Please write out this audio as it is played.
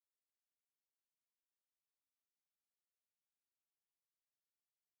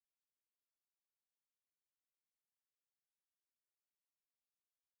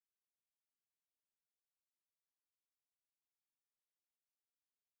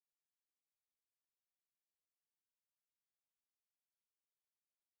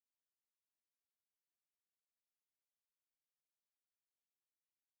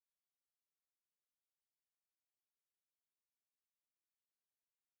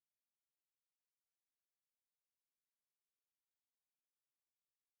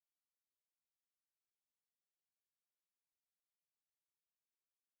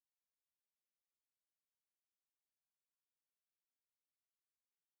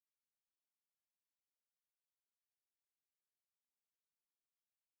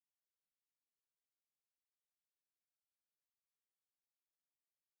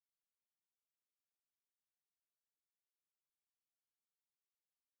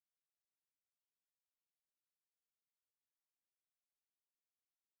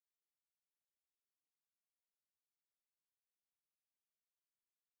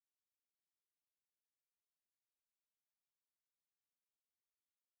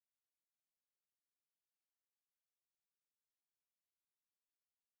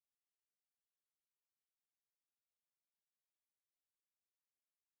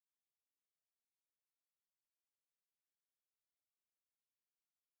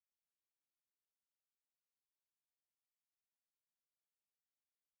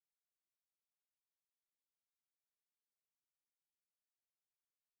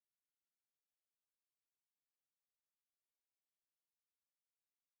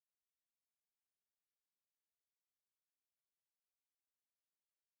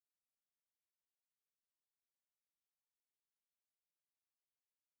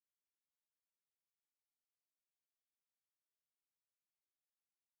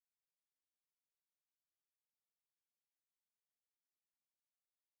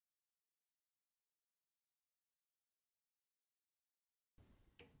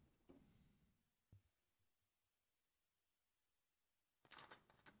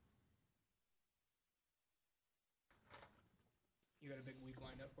a big week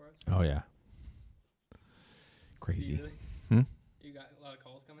lined up for us? Oh, yeah. Crazy. Really? Hmm? You got a lot of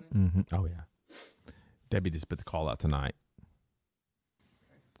calls coming in? Mm-hmm. Oh, yeah. Debbie just put the call out tonight.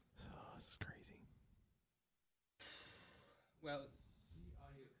 Okay. So, this is crazy. Well,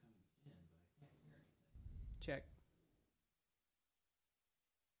 check.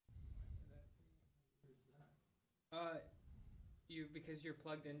 Because you're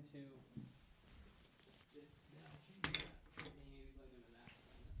plugged into this now. You plugged into that.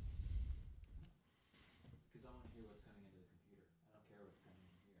 Because I want to hear what's coming into the computer. I don't care what's coming in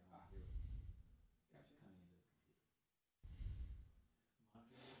here. I want to hear what's coming into the computer.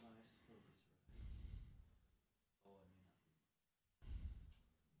 Monitoring device focus right. Oh, it may not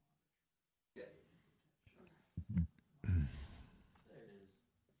be. There it is.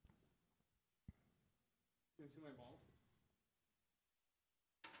 You see my balls?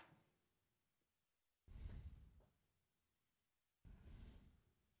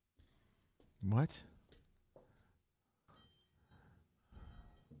 What?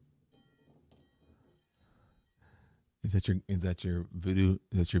 Is that your voodoo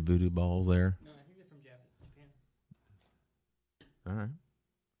balls there? No, I think they're from Japan. All right.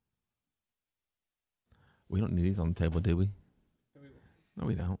 We don't need these on the table, do we? No,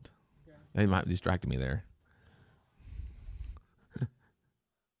 we don't. Okay. They might distract me there. My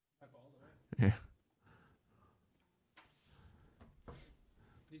balls, alright. Yeah.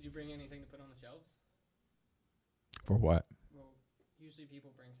 Did you bring anything to put on the shelves? For what? Well, usually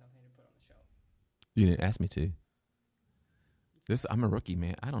people bring something to put on the shelf. You didn't ask me to. I'm a rookie,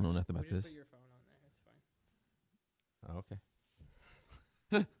 man. I don't know nothing about We'll just this. put your phone on there. It's fine. Oh, okay.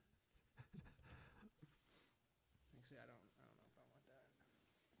 Actually, I don't know if I want that.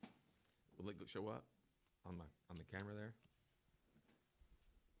 Will it show up on the camera there?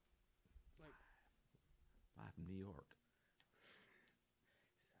 Like- Live from New York.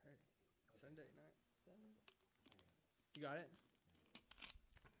 Sorry. Sunday night. You got it?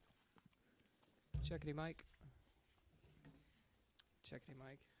 Checkity Mike. Checkity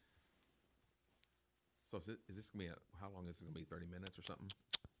Mike. So is this gonna be how long is this gonna be? 30 minutes or something?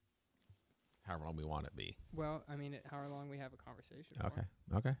 However long we want it to be. Well, I mean, however long we have a conversation. for. Okay.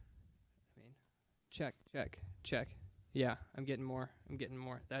 I mean, check. Yeah, I'm getting more.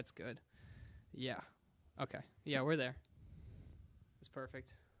 That's good. Yeah. Okay. Yeah, we're there. It's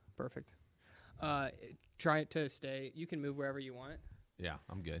perfect. Try it to stay. You can move wherever you want. Yeah,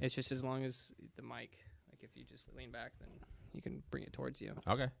 I'm good. It's just as long as the mic, like if you just lean back, then you can bring it towards you.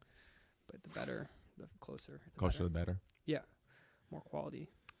 Okay. But the better, the closer. Closer the better. Yeah. More quality.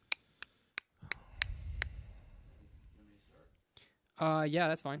 Yeah,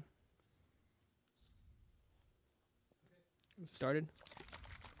 that's fine. Started.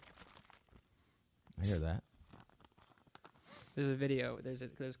 I hear that. There's a video.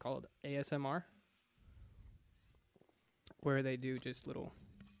 There's called ASMR, where they do just little.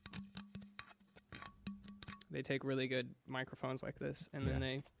 They take really good microphones like this, and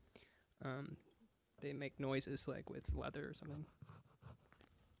then they make noises like with leather or something.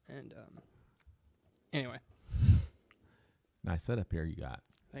 And anyway, Nice setup here you got.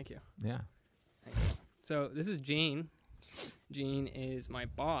 thank you. Yeah. Thank you. So this is Gene. Gene is my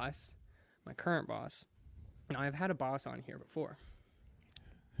boss, my current boss. Now I've had a boss on here before.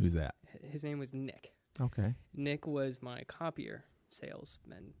 Who's that? His name was Nick. Okay. Nick was my copier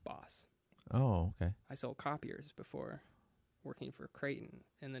salesman boss. Oh, okay. I sold copiers before working for Creighton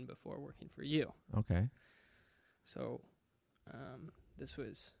and then before working for you. Okay. So this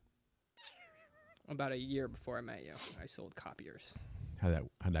was about a year before I met you. I sold copiers. How'd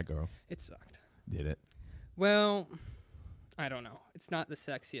that go? It sucked. Did it? Well, I don't know. It's not the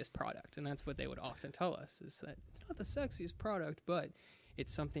sexiest product, and that's what they would often tell us, is that it's not the sexiest product, but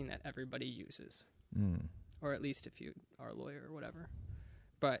it's something that everybody uses. Mm. Or at least if you are a lawyer or whatever.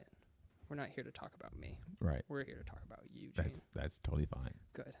 But we're not here to talk about me. Right. We're here to talk about you, Gene. That's totally fine.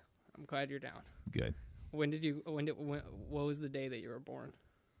 Good. I'm glad you're down. Good. What was the day that you were born?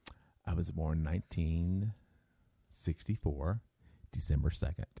 I was born 1964, December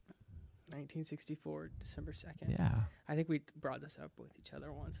 2nd. 1964, December 2nd. Yeah. I think we brought this up with each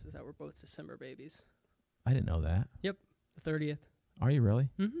other once, is that we're both December babies. I didn't know that. Yep. The 30th. Are you really?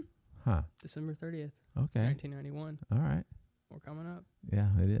 Mm-hmm. Huh. December 30th. Okay. 1991. All right. We're coming up. Yeah,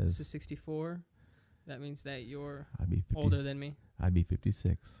 it is. So 64. That means that you're I'd be 50, older than me. I'd be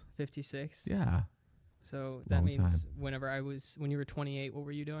 56. 56. Yeah. So that Long means when you were 28, what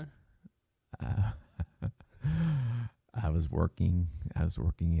were you doing? I was working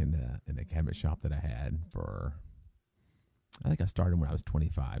in a cabinet shop that I had for. I think I started when I was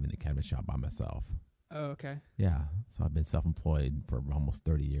 25 in the cabinet shop by myself. Oh, okay. Yeah. So I've been self-employed for almost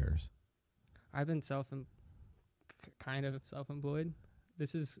 30 years. I've been kind of self-employed.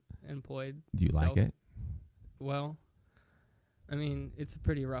 This is employed. Do you like it? Well, I mean, it's a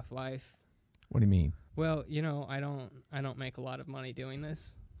pretty rough life. What do you mean? Well, you know, I don't make a lot of money doing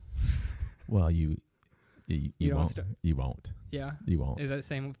this. Well, you don't won't. start- You won't. Yeah. You won't. Is that the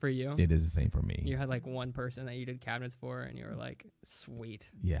same for you? It is the same for me. You had like one person that you did cabinets for, and you were like, sweet,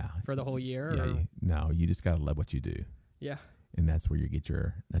 Yeah. for the whole year. Yeah. Or? No, you just gotta love what you do, Yeah. and that's where you get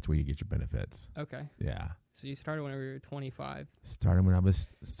your benefits. Okay. Yeah. So you started whenever you were 25. Started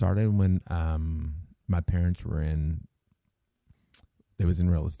when my parents were they was in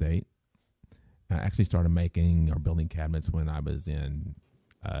real estate. I actually started making or building cabinets when I was in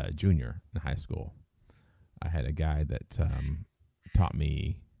junior in high school. I had a guy that taught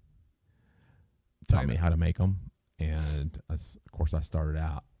me how to make them, and of course I started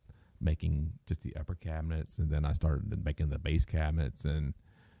out making just the upper cabinets, and then I started making the base cabinets, and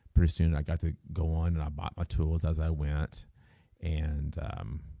pretty soon I got to go on and I bought my tools as I went, and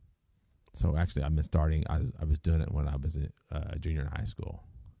so actually I've been starting. I was doing it when I was a junior in high school,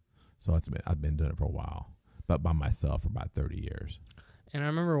 so I've been doing it for a while, but by myself for about 30 years. And I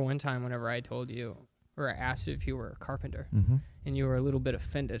remember one time whenever I told you, or I asked you if you were a carpenter, Mm-hmm. and you were a little bit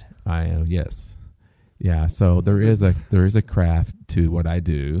offended. I am, yes, yeah. So there is a craft to what I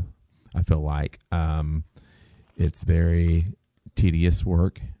do. I feel like it's very tedious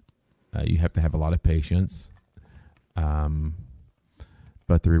work. You have to have a lot of patience,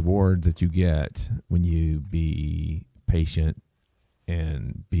 but the rewards that you get when you be patient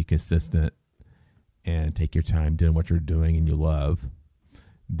and be consistent and take your time doing what you're doing and you love,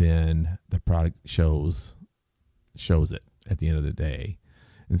 then the product shows it at the end of the day.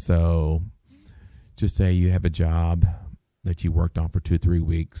 And so just say you have a job that you worked on for 2-3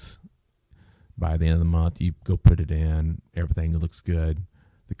 weeks. By the end of the month, you go put it in, everything looks good,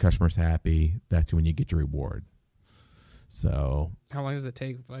 the customer's happy, that's when you get your reward. So How long does it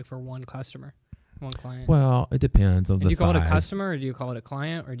take, like, for one customer, one client? well, it depends on And the do you call it a size. custoer, or do you call it a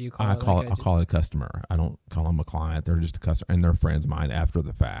client, or do you call I it call like it, I'll call it a customer. I don't call them a client. They're just a customer, and they're friends of mine after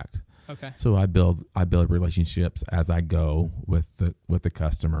the fact. Okay. So I build relationships as I go with the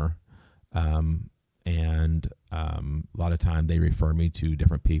customer, and a lot of time they refer me to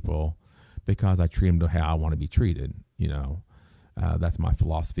different people because I treat them to how I want to be treated. You know, that's my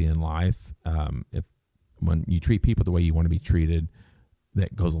philosophy in life. When you treat people the way you want to be treated,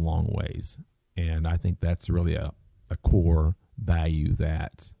 that goes a long ways. And I think that's really a core value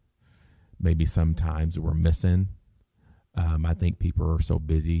that maybe sometimes we're missing. I think people are so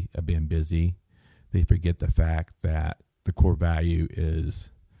busy, being busy, they forget the fact that the core value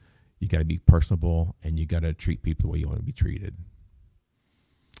is you got to be personable and you got to treat people the way you want to be treated.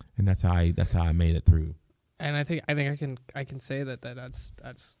 And that's how I made it through. And I think I can say that's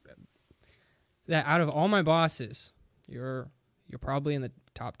that out of all my bosses, you're probably in the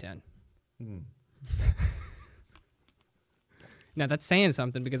top 10. Now that's saying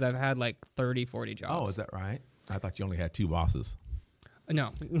something because I've had like 30, 40 jobs. Oh, is that right? I thought you only had 2 bosses.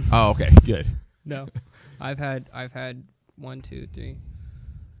 No. Oh, okay, good. No. I've had 1, 2,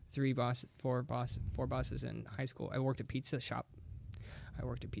 3, 4 bosses in high school. I worked at Pizza Shop. I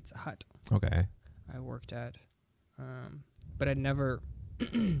worked at Pizza Hut. Okay. I worked at but I never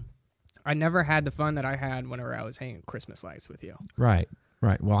had the fun that I had whenever I was hanging Christmas lights with you. Right.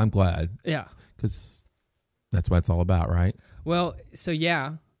 Well, I'm glad Yeah. because that's what it's all about, right? Well, so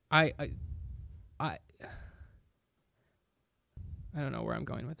yeah, I don't know where I'm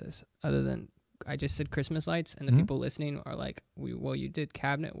going with this, other than I just said Christmas lights, and the people listening are like, well, you did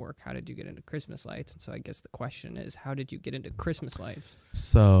cabinet work. How did you get into Christmas lights? And so I guess the question is, how did you get into Christmas lights?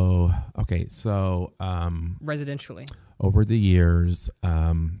 So, Residentially. over the years,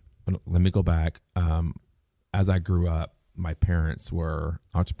 let me go back. As I grew up, my parents were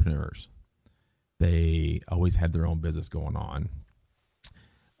entrepreneurs. They always had their own business going on.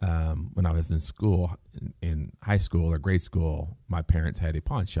 When I was in school, in high school or grade school, my parents had a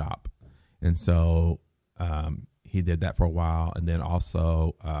pawn shop. And so he did that for a while. And then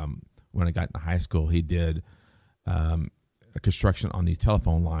also when I got into high school, he did a construction on these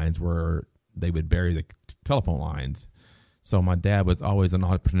telephone lines where they would bury the telephone lines. So my dad was always an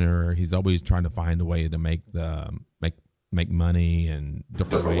entrepreneur. He's always trying to find a way to make money and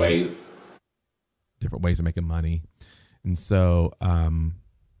different ways of making money. And so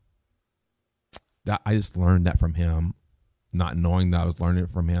that I just learned that from him, not knowing that I was learning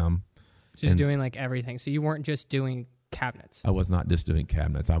it from him. Just doing like everything. So you weren't just doing cabinets. I was not just doing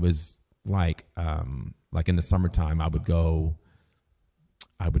cabinets. I was like in the summertime, I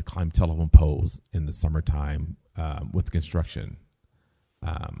I would climb telephone poles in the summertime with construction.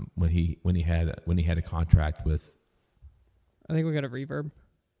 When he had a contract with. I think we got a reverb.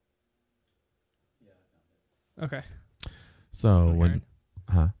 Okay. So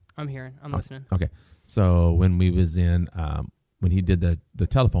I'm hearing. I'm listening. Okay. So when we was in, when he did the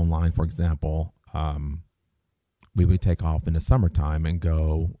telephone line, for example, we would take off in the summertime and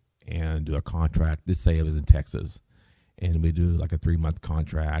go and do a contract. Just say it was in Texas, and we do like a 3-month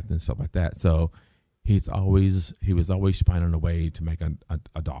contract and stuff like that. So he was always finding a way to make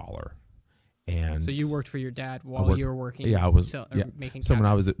a dollar. And so you worked for your dad while you were working. Yeah, I was making. So when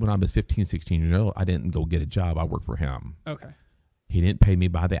I was 15, 16 years old, I didn't go get a job. I worked for him. Okay. He didn't pay me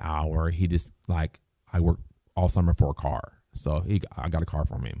by the hour. He just I worked all summer for a car. So I got a car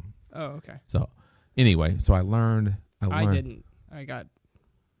from him. Oh, okay. So anyway, so I learned. I didn't.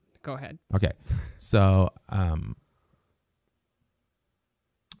 Go ahead. Okay. So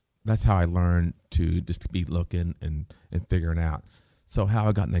that's how I learned to just be looking and figuring out. So how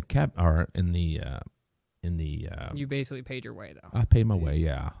I got in the cab or in the you basically paid your way though. I paid my way.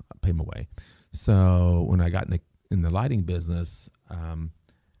 Yeah, I paid my way. So when I got in the lighting business,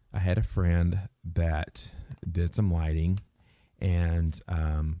 I had a friend that did some lighting, and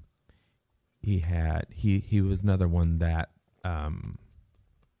he was another one that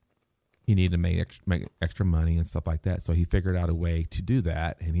he needed to make extra money and stuff like that. So he figured out a way to do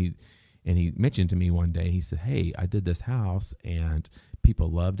that, and he mentioned to me one day. He said, "Hey, I did this house, and people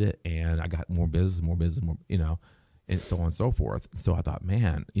loved it, and I got more business, more, and so on and so forth." So I thought,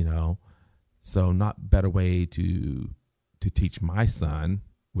 man, so not better way to teach my son,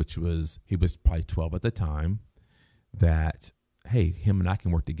 he was probably 12 at the time, that hey, him and I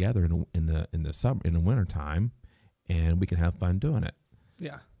can work together in the summer, in the winter time, and we can have fun doing it.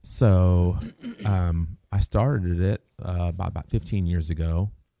 Yeah. So I started it about 15 years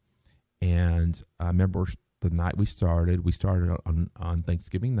ago, and I remember the night we started on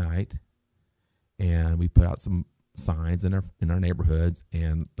Thanksgiving night, and we put out some signs in our neighborhoods,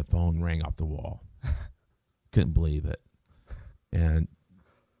 and the phone rang off the wall. Couldn't believe it. And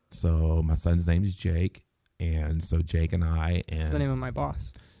so my son's name is Jake, and so Jake and I and That's the name of my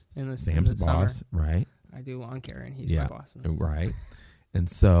boss. Sam's boss, right? I do lawn care, and he's Yeah, my boss. right. And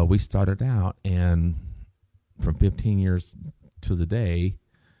so we started out, and from 15 years to the day,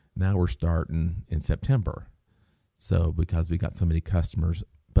 now we're starting in September. So because we got so many customers,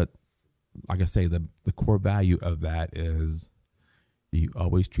 but like I say, the core value of that is you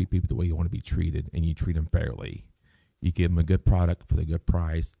always treat people the way you want to be treated, and you treat them fairly. You give them a good product for the good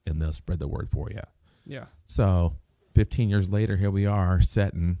price, and they'll spread the word for you. Yeah. So 15 years later, here we are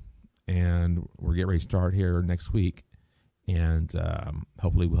setting, and we're getting ready to start here next week. And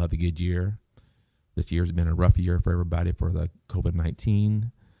hopefully we'll have a good year. This year's been a rough year for everybody for the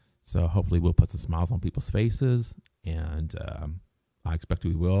COVID-19. So hopefully we'll put some smiles on people's faces, and I expect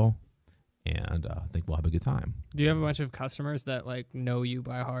we will. And I think we'll have a good time. Do you have a bunch of customers that know you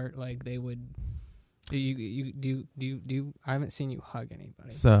by heart? Like they would. Do you? I haven't seen you hug anybody.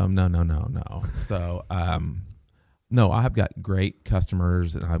 So no. So no, I have got great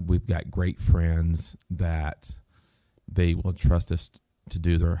customers, and we've got great friends that they will trust us to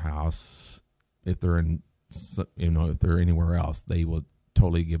do their house. If they're if they're anywhere else, they will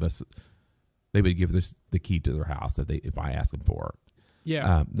totally give us. They would give us the key to their house if I ask them for it.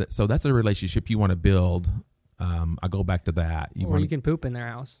 Yeah. So that's a relationship you want to build. I go back to that. You can poop in their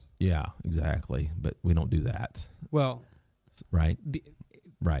house. Yeah, exactly. But we don't do that. Well, right.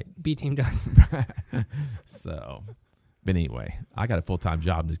 Right. B team does. So, but anyway, I got a full-time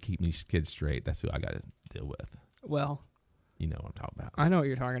job to keep these kids straight. That's who I got to deal with. Well, you know what I'm talking about. I know what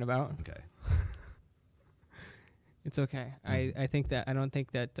you're talking about. Okay. It's okay. I think that I don't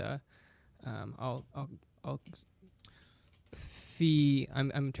think that I'll fee.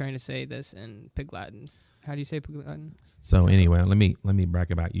 I'm trying to say this in Pig Latin. How do you say Pig Latin? So anyway, let me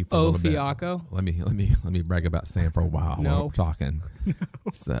brag about you for a little bit. Fiaco. Let me brag about Sam for a while while we're talking.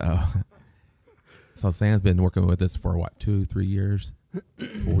 No. So Sam's been working with us for what, 2-3 years?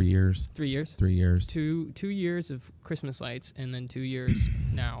 4 years? 3 years. 3 years. 2 years of Christmas lights, and then 2 years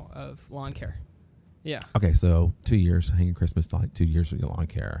now of lawn care. Yeah. Okay, so 2 years hanging Christmas light, 2 years of lawn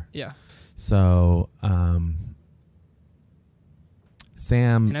care. Yeah. So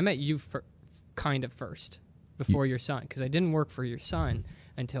Sam. And I met you kind of first before your son, because I didn't work for your son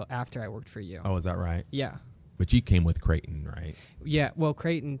until after I worked for you. Oh, is that right? Yeah. But you came with Creighton, right? Yeah. Well,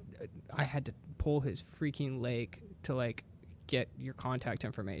 Creighton, I had to pull his freaking leg to get your contact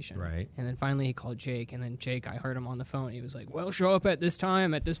information. Right. And then finally he called Jake, and then Jake, I heard him on the phone. He was like, "Well, show up at this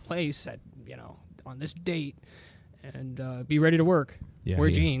time at this place at on this date, and be ready to work." Yeah, wear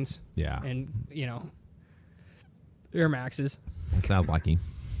jeans, Yeah, and Air Maxes. that sounds like him.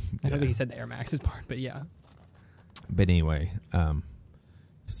 I don't think he said the Air Maxes part, but yeah. But anyway,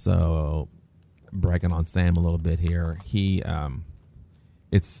 so bragging on Sam a little bit here. He,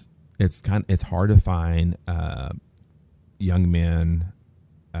 it's hard to find young men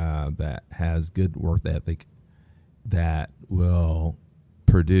that has good work ethic that will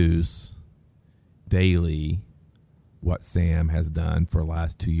produce daily what Sam has done for the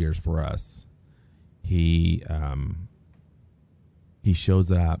last 2 years for us. He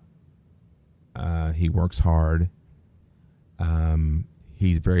shows up. He works hard.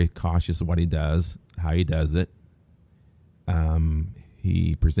 He's very cautious of what he does, how he does it.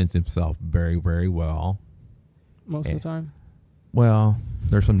 He presents himself very, very well. Most of the time. Well,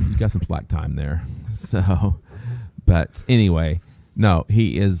 you got some slack time there. So, but anyway, no,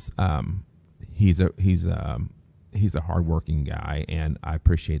 he is, he's a hardworking guy, and I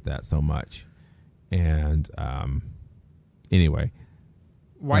appreciate that so much. And, anyway,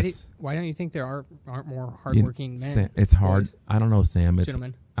 Why don't you think there aren't more hardworking men? Sam, it's hard. Boys? I don't know, Sam.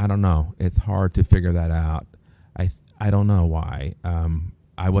 Gentlemen. I don't know. It's hard to figure that out. I don't know why.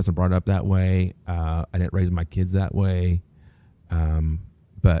 I wasn't brought up that way. I didn't raise my kids that way.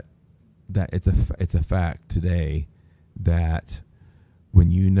 But that it's a fact today that when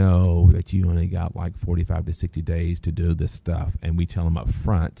you know that you only got like 45 to 60 days to do this stuff, and we tell them up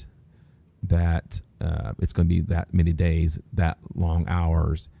front that it's going to be that many days, that long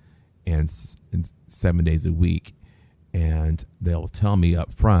hours, and 7 days a week, and they'll tell me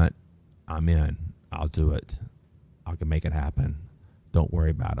up front, I'm in, I'll do it, I can make it happen, don't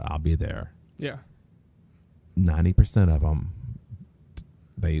worry about it, I'll be there. Yeah. 90% of them,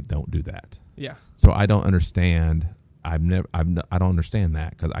 they don't do that. Yeah. So I don't understand. I don't understand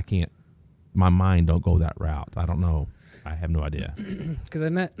that, because I can't. My mind don't go that route. I don't know. I have no idea. Because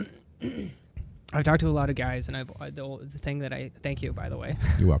I've talked to a lot of guys, and the thing that I thank you, by the way,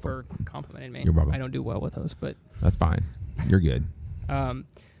 You're welcome. for complimenting me. You're welcome. I don't do well with those, but That's fine. You're good.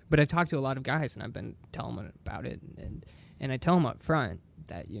 but I've talked to a lot of guys, and I've been telling them about it, and I tell them up front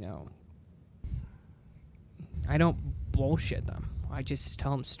that I don't bullshit them. I just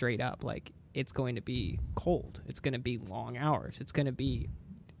tell them straight up, like, it's going to be cold. It's going to be long hours. It's going to be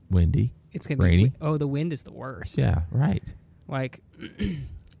Windy. It's going to Rainy. be the wind is the worst. Yeah. Right. Like,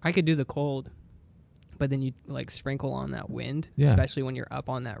 I could do the cold, but then you like sprinkle on that wind, Yeah. especially when you're up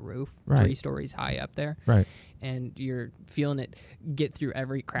on that roof, Right. 3 stories high up there, Right. and you're feeling it get through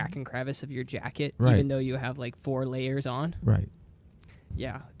every crack and crevice of your jacket, Right. even though you have like 4 layers on. Right.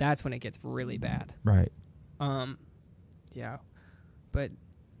 Yeah, that's when it gets really bad. Right. Yeah, but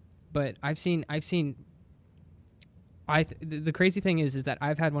I've seen. The crazy thing is that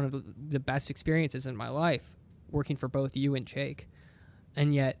I've had one of the best experiences in my life working for both you and Jake,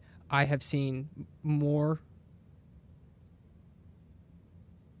 and yet I have seen more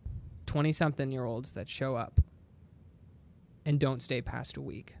 20-something-year-olds that show up and don't stay past a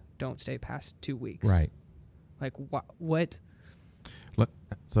week, don't stay past 2 weeks. Right. Like what? Look.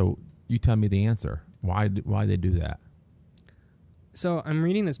 So you tell me the answer. Why they do that? So I'm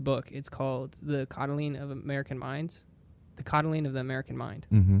reading this book. It's called The Coddling of American Minds. The Coddling of the American Mind.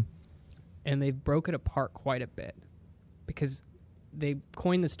 Mm-hmm. And they broke it apart quite a bit because they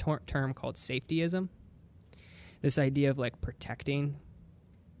coined this term called safetyism. This idea of like protecting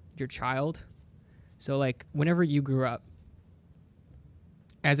your child. So like whenever you grew up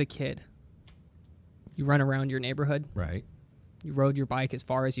as a kid, you run around your neighborhood. Right. You rode your bike as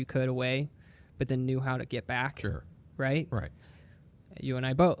far as you could away, but then knew how to get back. Sure. Right? Right. You and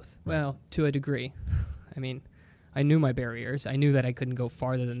I both. Right. Well, to a degree. I mean, I knew my barriers. I knew that I couldn't go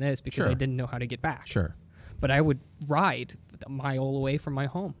farther than this because Sure. I didn't know how to get back. Sure. But I would ride a mile away from my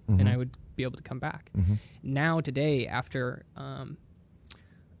home, and I would be able to come back. Mm-hmm. Now, today, after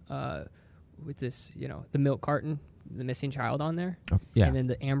with this, the milk carton, the missing child on there, Okay. Yeah. and then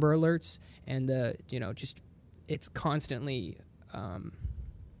the Amber Alerts, and the, just it's constantly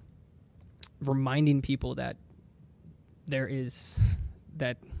reminding people that that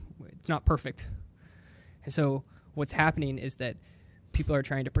it's not perfect. And so what's happening is that people are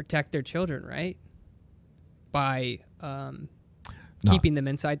trying to protect their children, right? By keeping them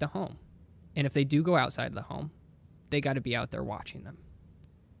inside the home. And if they do go outside the home, they got to be out there watching them.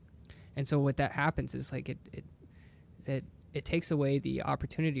 And so what that happens is like it takes away the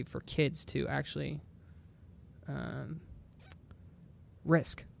opportunity for kids to actually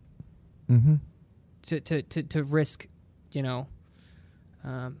risk. Mm-hmm. To risk,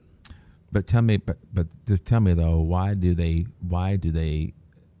 But tell me, but just tell me though, why do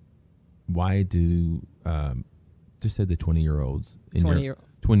just say the 20-year-olds in 20 your year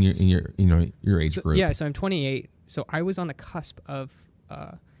 20 in your age so, group. yeah, so I'm 28. So I was on the cusp of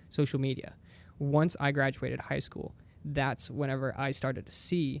social media. Once I graduated high school, that's whenever I started to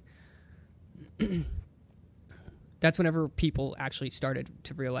see. That's whenever people actually started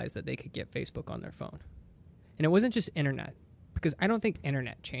to realize that they could get Facebook on their phone. And it wasn't just internet, because I don't think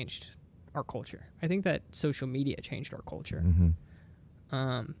internet changed our culture. I think that social media changed our culture.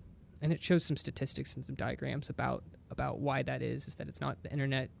 Mm-hmm. And it shows some statistics and some diagrams about why that is that it's not the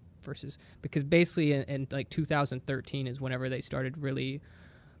internet versus, because basically in like 2013 is whenever they started really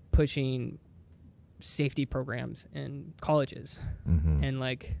pushing safety programs in colleges. Mm-hmm. And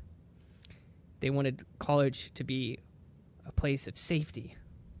like they wanted college to be a place of safety,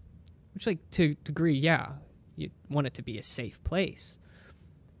 which like to a degree, yeah, you want it to be a safe place.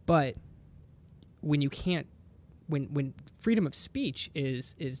 But when you can't, when freedom of speech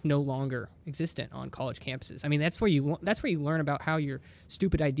is no longer existent on college campuses, I mean, that's where you learn about how your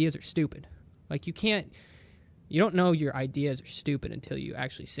stupid ideas are stupid. Like you don't know your ideas are stupid until you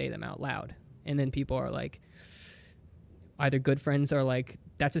actually say them out loud. And then people are like, either good friends are like,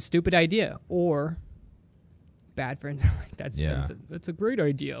 that's a stupid idea, or bad friends are like, that's a great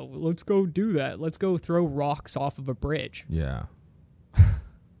idea. Let's go do that. Let's go throw rocks off of a bridge. Yeah.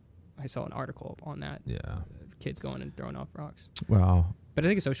 I saw an article on that. Yeah. Kids going and throwing off rocks. Well, But I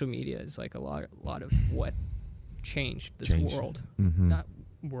think social media is like a lot of what changed this world. Mm-hmm. Not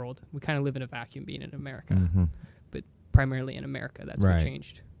world. We kind of live in a vacuum being in America, Mm-hmm. but primarily in America. That's Right. what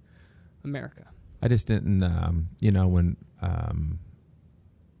changed America. I just didn't, when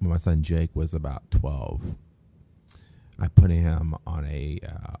my son Jake was about 12, I put him on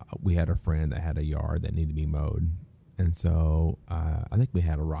we had a friend that had a yard that needed to be mowed. And so I think we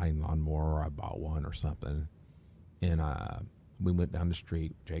had a riding lawnmower, or I bought one or something. And we went down the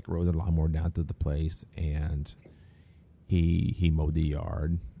street. Jake rode the lawnmower down to the place, and he mowed the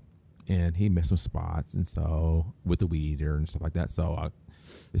yard. And he missed some spots, and so with the weed eater and stuff like that. So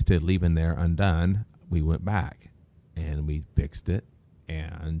instead of leaving there undone, we went back and we fixed it.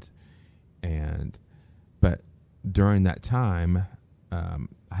 But during that time,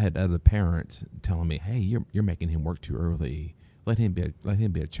 I had other parents telling me, "Hey, you're making him work too early. Let him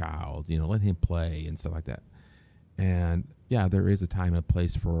be a child. Let him play and stuff like that." And yeah, there is a time and a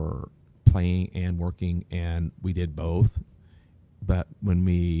place for playing and working, and we did both. But when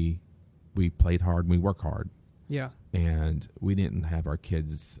we played hard, and we work hard. Yeah. And we didn't have our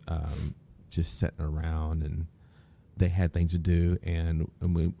kids just sitting around, and they had things to do, and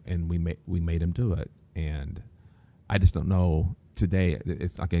we made them do it. And I just don't know today.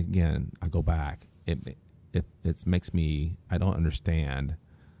 It's like, again, I go back. It makes me, I don't understand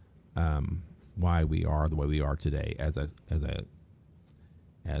why we are the way we are today as a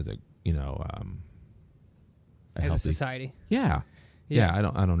healthy society. Yeah. Yeah, I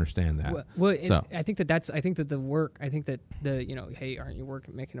don't understand that. Well, so I think that the hey, aren't you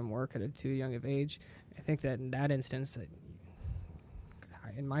making them work at a too young of age? I think that in that instance,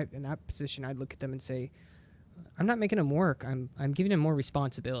 in that position, I'd look at them and say, I'm not making them work. I'm giving them more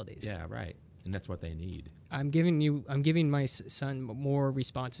responsibilities. Yeah, right. And that's what they need. I'm giving my son more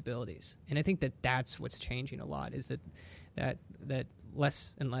responsibilities, and I think that that's what's changing a lot. Is that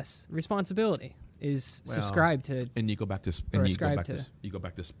less and less responsibility is subscribed to. And you go back to you go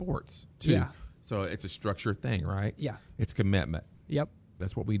back to sports too. Yeah. So it's a structured thing, right? Yeah. It's commitment. Yep.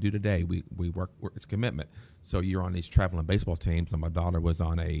 That's what we do today. We work. It's commitment. So you're on these traveling baseball teams, and my daughter was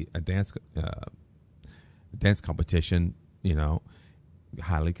on a dance competition.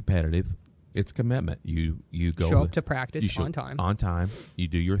 Highly competitive. It's commitment. You go show up to practice on time. On time. You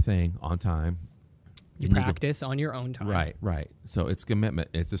do your thing on time. You practice on your own time. Right. So it's commitment.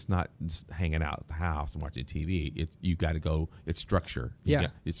 It's just not just hanging out at the house and watching TV. You got to go. It's structure.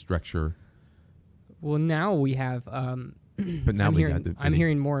 It's structure. Well, now we have. But now I'm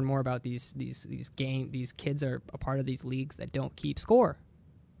hearing more and more about these kids are a part of these leagues that don't keep score.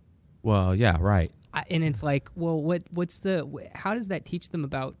 Well, yeah, right. And it's like, well, how does that teach them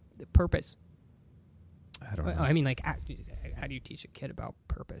about purpose? I don't know. I mean, like, how do you teach a kid about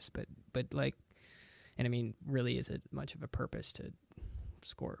purpose? But like, and I mean, really, is it much of a purpose to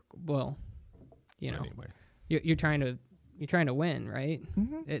score? Well, anyway, you're trying to win, right?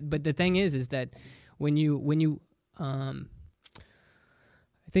 Mm-hmm. But the thing is that when you I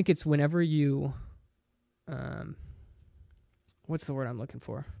think it's whenever you what's the word I'm looking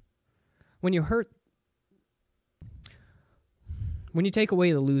for? When you take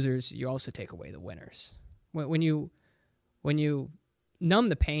away the losers, you also take away the winners. When you numb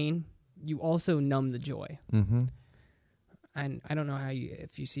the pain, you also numb the joy. Mm-hmm. and I don't know how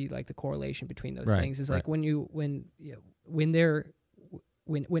if you see like the correlation between those Right, things is right. like when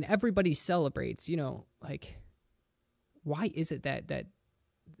everybody celebrates, you know, like why is it that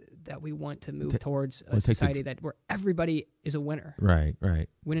we want to move towards a it takes a society that where everybody is a winner? Right.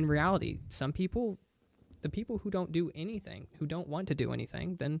 When in reality, some people, the people who don't do anything, who don't want to do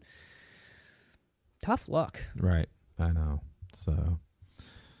anything, then tough luck. Right. I know. So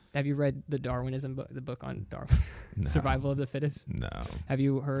Have you read the Darwinism book, the book on Darwin, no, Survival of the Fittest? No. Have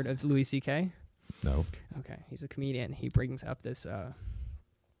you heard of Louis C.K.? No. Okay, he's a comedian. He brings up this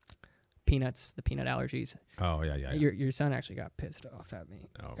peanuts, the peanut allergies. Oh yeah. Your son actually got pissed off at me.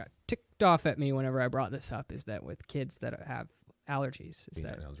 Oh. Got ticked off at me whenever I brought this up. Is that with kids that have allergies? Is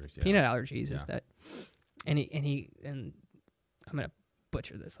Peanut that allergies, yeah. peanut allergies? Yeah. Is that and I'm gonna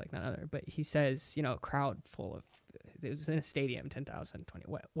butcher this like none other, but he says, you know, a crowd full of, it was in a stadium, 10,000, 20,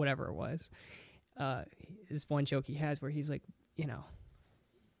 whatever it was. This one joke he has where he's like, you know,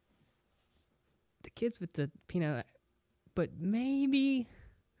 the kids with the peanut, but maybe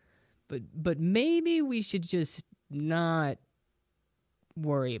we should just not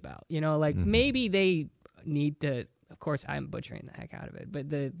worry about, you know, like maybe they need to, of course I'm butchering the heck out of it, but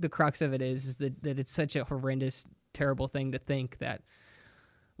the crux of it is that it's such a horrendous, terrible thing to think that,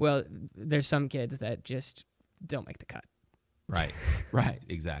 well, there's some kids that just don't make the cut. Right. Right.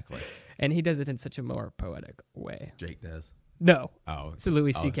 Exactly. And he does it in such a more poetic way. Jake does. No. Oh. So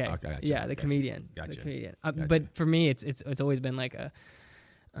Louis C.K. Okay, gotcha, Yeah, the gotcha, comedian. Gotcha. The comedian. Gotcha. But for me, it's always been like a.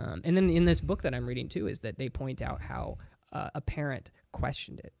 And then in this book that I'm reading too, is that they point out how a parent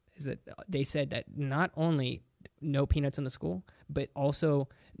questioned it. Is that they said that not only no peanuts in the school, but also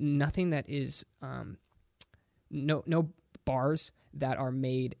nothing that is no bars that are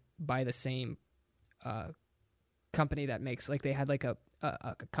made by the same company that makes, like they had like a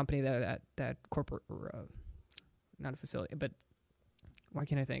company that corporate not a facility, but why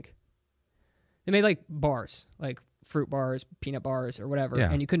can't I think? They made like bars, like fruit bars, peanut bars, or whatever,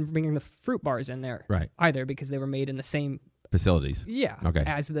 Yeah. and you couldn't bring the fruit bars in there Right. either because they were made in the same Facilities. Okay.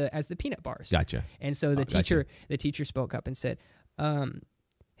 as the peanut bars. Gotcha. And so the teacher spoke up and said,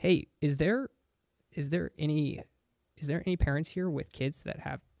 "Hey, is there any parents here with kids that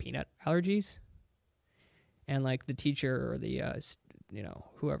have peanut allergies?" And like the teacher or the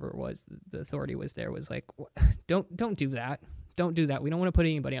whoever it was, the authority was there, was like, "Don't do that. Don't do that. We don't want to put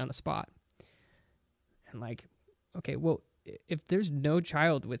anybody on the spot." And like, okay, well, if there's no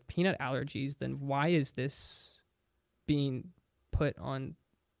child with peanut allergies, then why is this being put on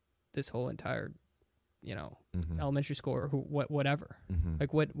this whole entire, elementary school or whatever?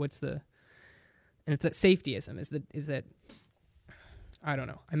 Like what's the, and it's that safetyism is that I don't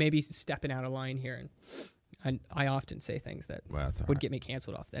know. I may be stepping out of line here, and I often say things that Well, that's all would right. get me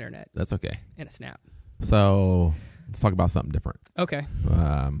canceled off the internet That's okay. in a snap. So let's talk about something different. Okay.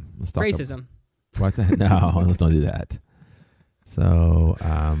 Let's talk Racism. What's that? No, let's don't do that. So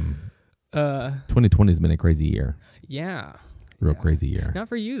 2020 has been a crazy year. Yeah. Real Yeah. crazy year. Not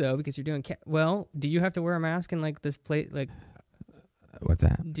for you though, because you're doing. Well, do you have to wear a mask in like this place? Like, What's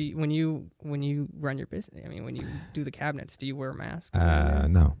that? do you, when you run your business? I mean, when you do the cabinets, do you wear a mask?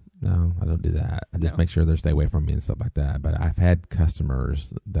 No, I don't do that. I just No. make sure they stay away from me and stuff like that. But I've had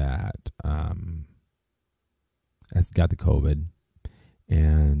customers that has got the COVID,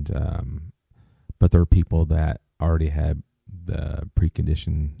 and but there are people that already had the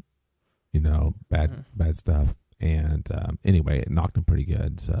precondition, bad stuff. And anyway, it knocked them pretty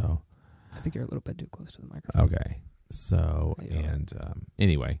good. So I think you're a little bit too close to the microphone. okay. So Yeah. and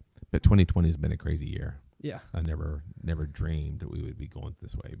anyway, but 2020 has been a crazy year. Yeah. I never dreamed that we would be going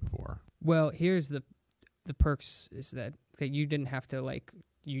this way before. Well, here's the perks is that you didn't have to like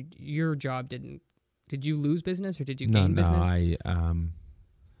your job didn't. Did you lose business or did you gain business?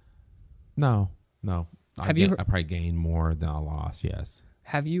 No. Have you I probably gained more than I lost. Yes.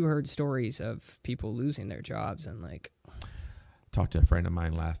 Have you heard stories of people losing their jobs and like? Talked to a friend of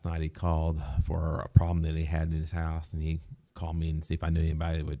mine last night. He called for a problem that he had in his house, and he called me and see if I knew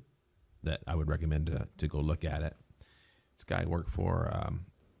anybody that I would recommend to go look at it. This guy worked for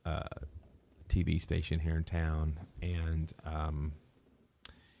a TV station here in town, and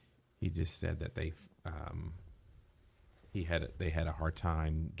he just said that they had a hard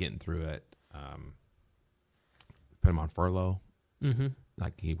time getting through it. Put him on furlough. Mm-hmm.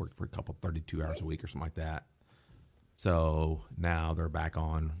 Like he worked for a couple 32 hours a week or something like that. So now they're back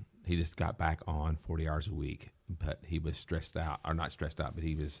on. He just got back on 40 hours a week, but he was stressed out, or not stressed out, but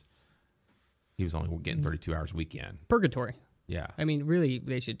he was only getting 32 hours a weekend. Purgatory. Yeah. I mean, really,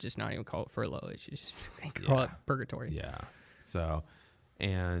 they should just not even call it furlough. They should just call it purgatory. Yeah. So,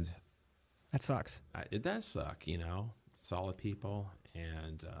 and That sucks. it does suck, solid people,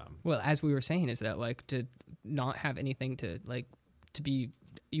 and Well, as we were saying, is that like to not have anything to like to be,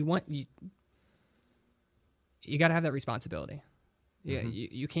 you got to have that responsibility. Yeah, Mhm.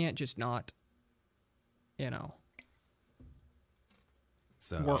 you can't just not, you know,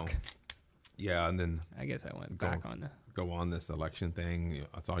 so work. Yeah, and then I guess I went Go. back on the. go on this election thing.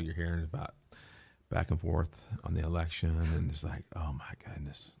 That's all you're hearing about, back and forth on the election, and it's like, oh my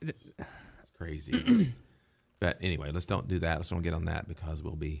goodness, it's crazy. But anyway, let's don't do that. Let's don't get on that because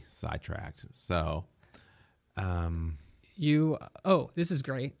we'll be sidetracked. So, This is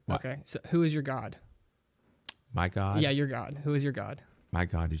great. What? Okay, so who is your God? my God, Yeah, your God. Who is your God? my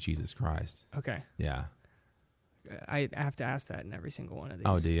God is Jesus Christ. Okay, Yeah. I have to ask that in every single one of these.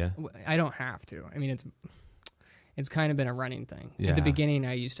 Oh, do you? I don't have to. I mean, it's kind of been a running thing. At Yeah. the beginning,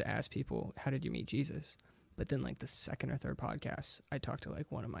 I used to ask people, "How did you meet Jesus?" But then, like the second or third podcast, I talked to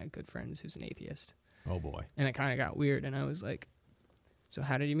like one of my good friends who's an atheist, Oh boy. and it kind of got weird. And I was like, "So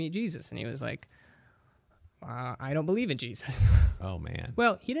how did you meet Jesus?" And he was like, "I don't believe in Jesus." Oh man.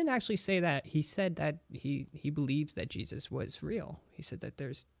 Well, he didn't actually say that. He said that he believes that Jesus was real. He said that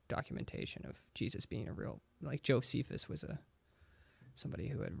there's documentation of Jesus being a real, like Josephus was somebody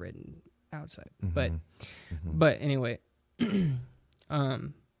who had written outside. But Mhm. but anyway,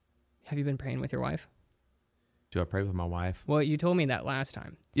 have you been praying with your wife? Do I pray with my wife? Well, you told me that last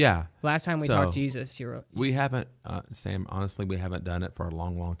time. Yeah. Last time we So, talked Jesus, We haven't, Sam, honestly, we haven't done it for a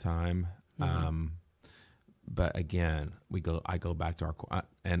long, long time. Mhm. But again, I go back to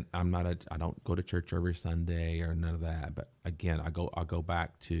and I don't go to church every Sunday or none of that. But again, I'll go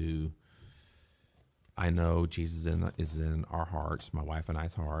back to, I know Jesus is in our hearts, my wife and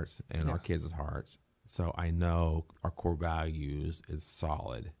I's hearts, and our Yeah. kids' hearts. So I know our core values is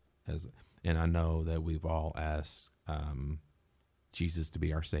solid, and I know that we've all asked Jesus to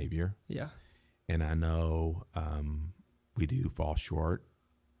be our Savior, yeah. and I know we do fall short.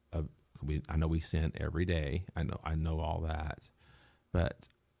 I know we sin every day. I know all that, but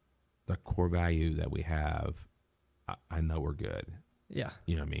the core value that we have, I know we're good. Yeah.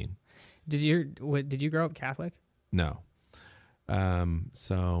 You know what I mean? Did you grow up Catholic? No.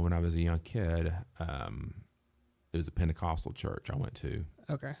 So when I was a young kid, it was a Pentecostal church I went to.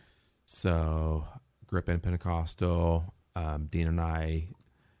 Okay. So grew up in Pentecostal. Dean and I,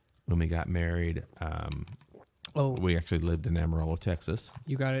 when we got married, we actually lived in Amarillo, Texas.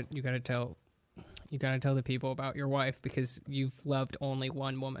 You gotta tell the people about your wife because you've loved only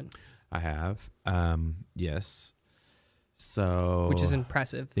one woman, I have. Yes. So which is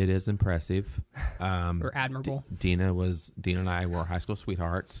impressive it is impressive. or admirable. Dina and I were high school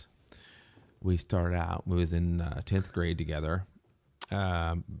sweethearts. We started out, we was in 10th grade together.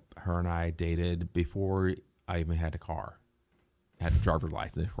 Her and I dated before I even had a car. I had a driver's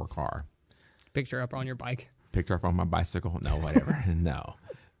license for a car. Picked her up on your bike. Picked her up on my bicycle. No, whatever. No.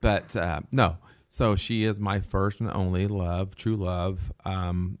 But no. So she is my first and only love, true love.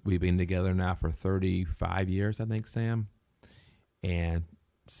 We've been together now for 35 years, I think, Sam. And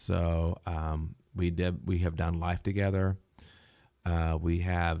so we have done life together. We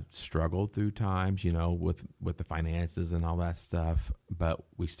have struggled through times, with the finances and all that stuff, but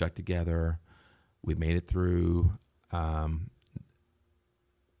we stuck together. We made it through.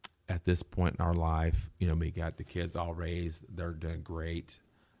 At this point in our life, we got the kids all raised. They're doing great.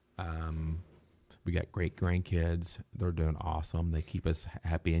 We got great grandkids. They're doing awesome. They keep us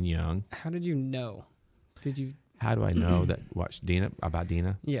happy and young. How did you know? Did you? How do I know that? Watch about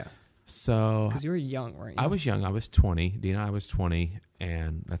Dina. Yeah. So Because you were young, weren't you? I was young. I was 20. Dina and I was 20,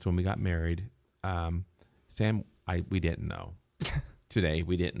 and that's when we got married. Sam, we didn't know. Today,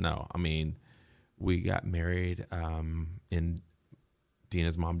 we didn't know. I mean, we got married in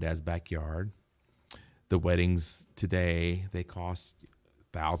Dina's mom and dad's backyard. The weddings today, they cost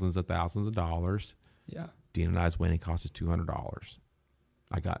thousands of dollars. Yeah. Dina and I's wedding cost us $200.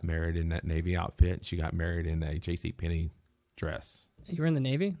 I got married in that Navy outfit, and she got married in a JCPenney dress. You were in the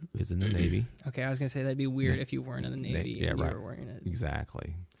Navy? Was in the Navy. Okay, I was gonna say that'd be weird if you weren't in the Navy yeah, and right. you were wearing it.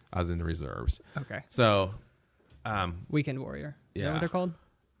 Exactly. I was in the reserves. Okay. So, Weekend warrior. Is that Yeah. what they're called?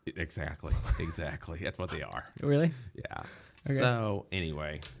 exactly. That's what they are. Really? Yeah. Okay. So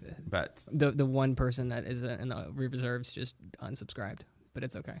anyway, but The one person that is in the reserves just unsubscribed, but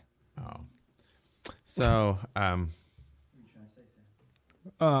it's okay. so What are you trying to say, Sam?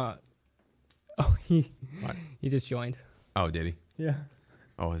 What? He just joined. oh, did he? Yeah.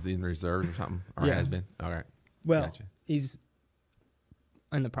 Oh, is he in reserves or something? Or Yeah. has been? All right. Well, Gotcha. he's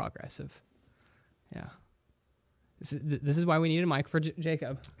in the progress of. Yeah. This is why we need a mic for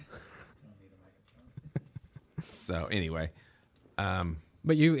Jacob. So anyway,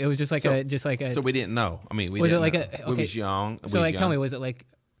 But it was just like a. So we didn't know. I mean, we Was it didn't like know. a- We okay, was young. So like, tell me, was it like,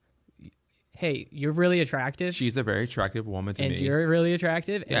 hey, you're really attractive, She's a very attractive woman to and me. you're really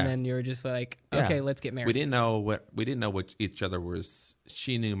attractive, Yeah. and then you were just like, Yeah. okay, let's get married. We didn't know what each other was.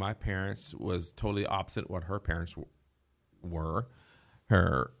 She knew my parents was totally opposite what her parents were.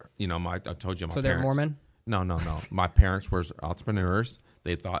 Her, I told you my So they're parents. Mormon. No. My parents were entrepreneurs.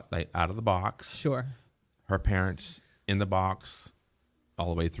 They thought they out of the box. Sure. Her parents in the box, all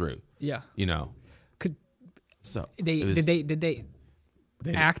the way through. Yeah. Could So they it was- did they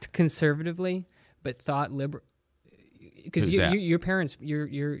they- act conservatively but thought liberal? Because Who's that? your parents,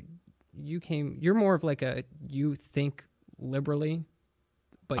 you're more of like you think liberally,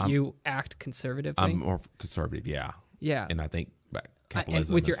 but you act conservatively. I'm more conservative, yeah, yeah. and I think about And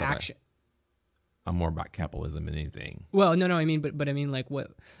capitalism with and your stuff like- action. I'm more about capitalism than anything. Well, no, I mean, but I mean, like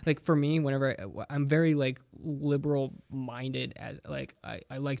what, like for me, whenever I'm very like liberal minded, as like I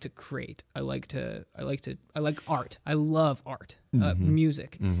like to create, I like art, I love art,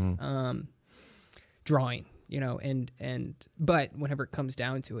 music, drawing, but whenever it comes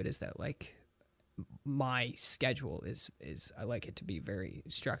down to it, is that like my schedule is I like it to be very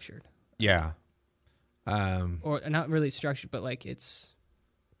structured, Yeah, or not really structured, but like it's.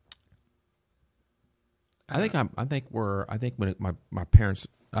 I think when my parents,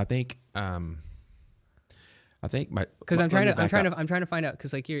 I think my Because my- I'm trying let me back up. to find out,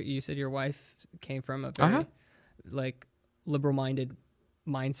 because like you said your wife came from a very like liberal minded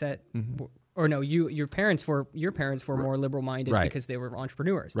mindset, Mm-hmm. or no, your parents were more liberal minded Right. because they were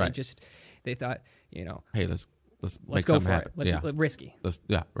entrepreneurs. Right. They thought Hey, let's let's make go something for happen. it. Yeah, Risky,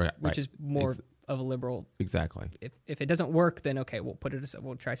 right, which is more of a liberal. exactly. If it doesn't work, then okay, we'll put it aside.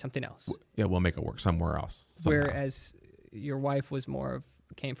 We'll try something else. Yeah, we'll make it work somewhere else. Somehow. Whereas your wife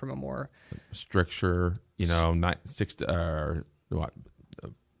came from a more Stricture,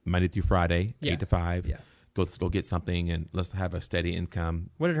 Monday through Friday, Yeah. 8 to 5. Yeah. Let's go get something and let's have a steady income.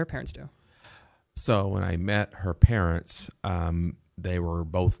 What did her parents do? So when I met her parents, they were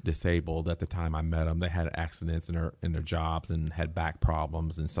both disabled at the time I met them. They had accidents in their jobs and had back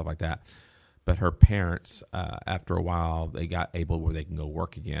problems and stuff like that. But her parents, after a while, they got able where they can go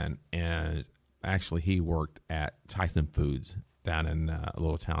work again. And actually, he worked at Tyson Foods down in a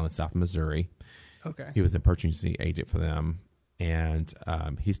little town in South Missouri. Okay. He was a purchasing agent for them, and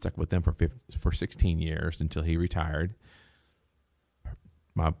he stuck with them for 16 years until he retired.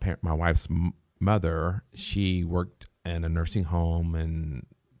 My wife's mother, she worked in a nursing home, and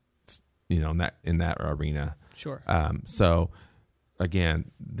in that arena. Sure. So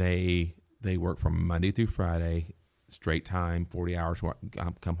again, they work from Monday through Friday, straight time, 40 hours,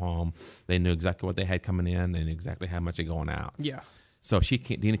 come home. They knew exactly what they had coming in and exactly how much they going out. Yeah. So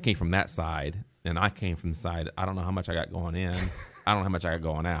Dina came from that side, and I came from the side. I don't know how much I got going in. I don't know how much I got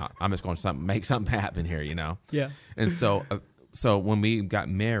going out. I'm just going to make something happen here, Yeah. And so, when we got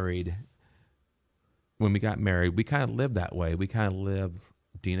married, we kind of lived that way.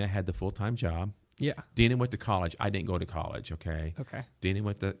 Dina had the full-time job. Yeah. Dina went to college. I didn't go to college. Okay. Okay. Dina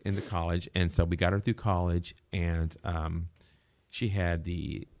went into college, and so we got her through college, and she had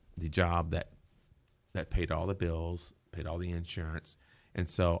the job that paid all the bills, paid all the insurance, and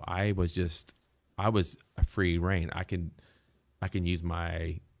so I was a free reign. I can use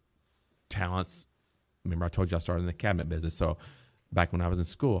my talents. Remember, I told you I started in the cabinet business. So back when I was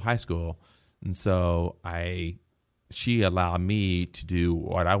in high school, and so she allowed me to do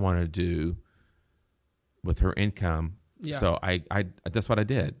what I wanted to do with her income. Yeah. So I that's what I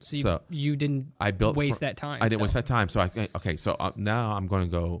did. So you didn't waste that time. I didn't though. waste that time. So so now I'm going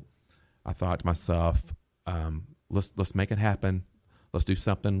to go. I thought to myself, let's make it happen. Let's do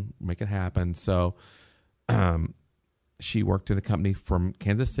something, make it happen. So, she worked in a company from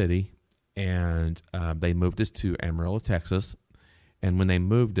Kansas City, and they moved us to Amarillo, Texas. And when they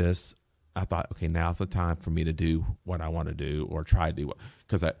moved us, I thought, okay, now's the time for me to do what I want to do, or try to do what,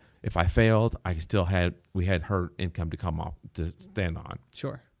 because if I failed, we had her income to come off to stand on.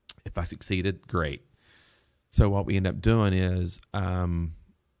 Sure. If I succeeded, great. So what we ended up doing is,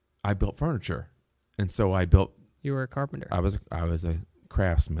 I built furniture, and so You were a carpenter. I was a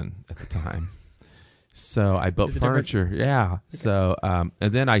craftsman at the time. So I built Is it different? furniture. Yeah. Okay. So and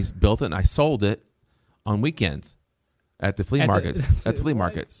then I built it and I sold it on weekends at the flea markets. At the flea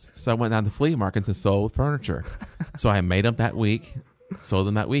markets. So I went down to flea markets and sold furniture. So I made them that week, sold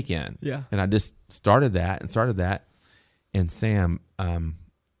them that weekend. Yeah. And I just started that. And Sam,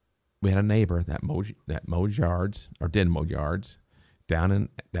 we had a neighbor that mowed yards, or did mow yards, down in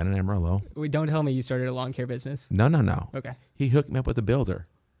Amarillo. Wait, don't tell me you started a lawn care business. No. Okay. He hooked me up with a builder.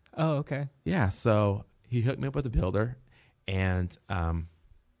 Oh, okay. Yeah, so he hooked me up with a builder, and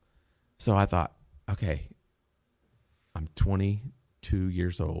So I thought, okay, I'm 22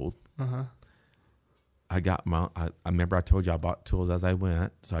 years old. Uh-huh. I remember I told you I bought tools as I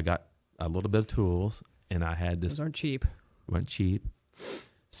went. So I got a little bit of tools, and I had this. Those aren't cheap. Went cheap.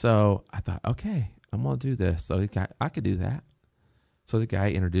 So I thought, okay, I'm going to do this. So I could do that. So the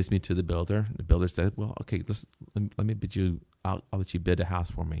guy introduced me to the builder. The builder said, well, okay, let me bid you, I'll let you bid a house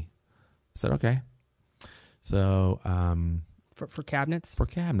for me. I said, okay. So For cabinets? for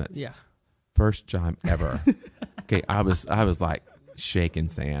cabinets. Yeah. First job ever. Okay, I was like shaking,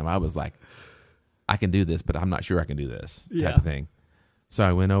 Sam. I was like, I can do this, but I'm not sure I can do this type of thing. So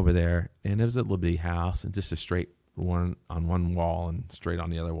I went over there, and it was a little bitty house, and just a straight one on one wall and straight on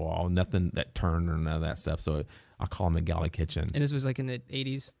the other wall. Nothing that turned or none of that stuff. So I call them the galley kitchen. And this was like in the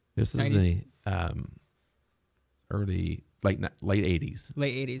 80s? This is 90s? the late 80s.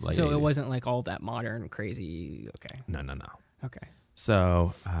 Late 80s. Late So 80s. It wasn't like all that modern, crazy. Okay. No. Okay.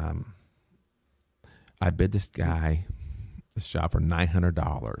 So I bid this guy this job for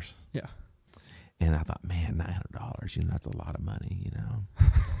 $900. Yeah. And I thought, man, $900, that's a lot of money,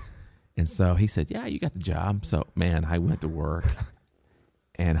 And so he said, yeah, you got the job. So, man, I went to work,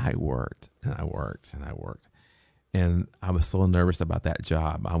 and I worked, and I worked, and I worked. And I was so nervous about that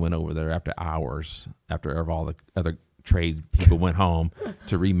job. I went over there after hours, after all the other trade people went home,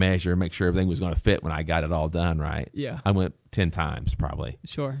 to remeasure, make sure everything was going to fit when I got it all done, right? Yeah. I went 10 times probably.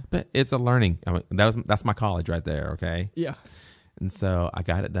 Sure. But it's a learning. That's my college right there, okay? Yeah. And so I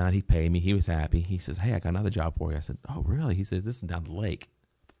got it done. He paid me. He was happy. He says, hey, I got another job for you. I said, oh, really? He says, this is down the lake.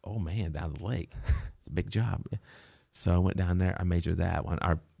 Oh, man, down the lake. It's a big job. So I went down there. I measured that one.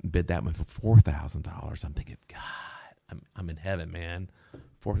 I bid that one for $4,000. I'm thinking, God, I'm in heaven, man.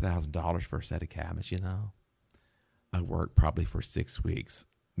 $4,000 for a set of cabinets, I worked probably for 6 weeks,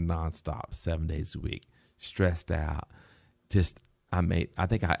 nonstop, 7 days a week, stressed out. I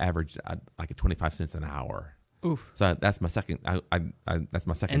think I averaged like 25 cents an hour. Oof. So that's my second. That's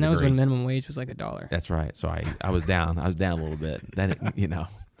my second. And that was degree. when minimum wage was like $1. That's right. So I was down. I was down a little bit. Then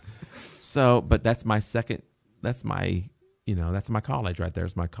So, but that's my second. That's my college right there.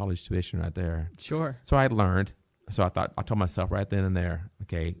 It's my college tuition right there. Sure. So I learned. So I told myself right then and there,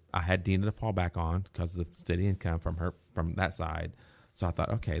 okay, I had Dina to fall back on because of the steady income from that side. So I thought,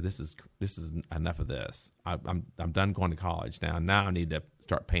 okay, this is enough of this. I'm done going to college now. Now I need to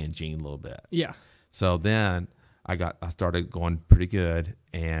start paying Gene a little bit. Yeah. So then I started going pretty good,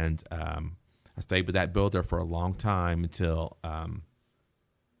 and I stayed with that builder for a long time until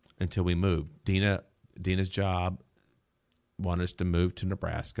we moved. Dina's job wanted us to move to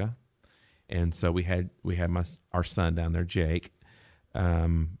Nebraska, and so we had our son down there, Jake,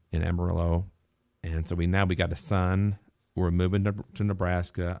 in Amarillo, and so we got a son. We're moving to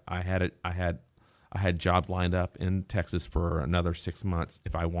Nebraska. I had jobs lined up in Texas for another 6 months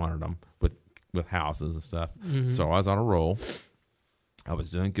if I wanted them with houses and stuff. Mm-hmm. So I was on a roll. I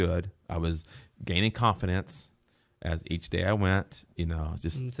was doing good. I was gaining confidence as each day I went,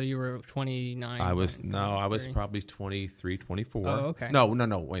 So you were 29? I was probably 23, 24. Oh, okay. No, wait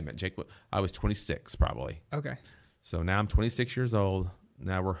a minute, Jake. I was 26 probably. Okay. So now I'm 26 years old.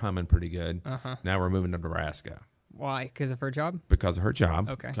 Now we're humming pretty good. Uh-huh. Now we're moving to Nebraska. Why? Because of her job? Because of her job.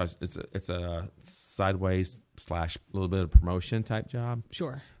 Okay. Because it's a sideways / little bit of promotion type job.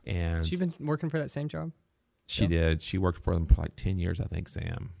 Sure. And She's been working for that same job? she Yeah. did. She worked for them for like 10 years, I think,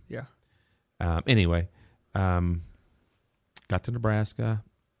 Sam. Yeah. Anyway, got to Nebraska,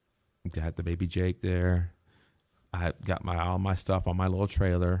 got the baby Jake there. I got all my stuff on my little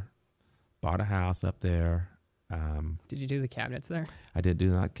trailer, bought a house up there. Did you do the cabinets there? I did do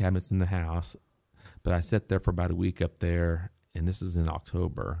not cabinets in the house, but I sat there for about a week up there, and this is in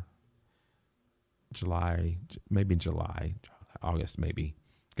October, August maybe.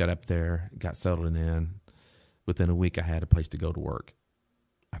 Got up there, got settled in. Within a week, I had a place to go to work.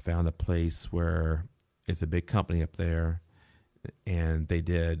 I found a place where it's a big company up there, and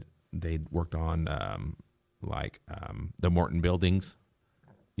they worked on the Morton buildings,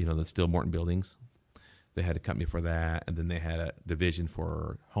 the steel Morton buildings. They had a company for that, and then they had a division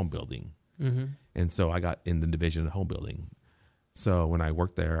for home building. Mm-hmm. And so I got in the division of home building. So when I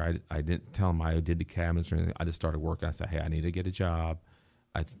worked there, I didn't tell them I did the cabinets or anything. I just started working. I said, hey, I need to get a job.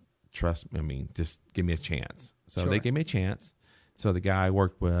 Just give me a chance. So Sure. they gave me a chance. So the guy I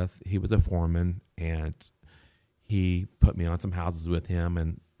worked with, he was a foreman, and he put me on some houses with him.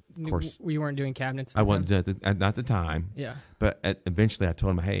 And of course, You weren't doing cabinets? I with wasn't him? not at the time. Yeah. But eventually I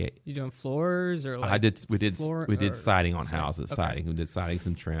told him, hey, You doing floors or like? we did siding on siding. houses, Okay. siding. We did siding,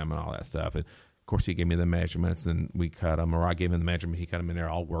 some trim, and all that stuff. And of course, he gave me the measurements, and we cut them, or I gave him the measurement. He cut them in there,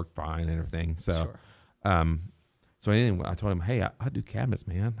 all worked fine and everything. So, Sure. So anyway, I told him, hey, I do cabinets,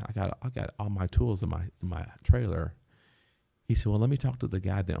 man. I got all my tools in my trailer. He said, well, let me talk to the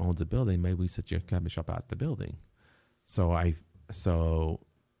guy that owns the building. Maybe we set your cabinet shop out the building. So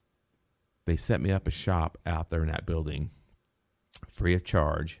they set me up a shop out there in that building, free of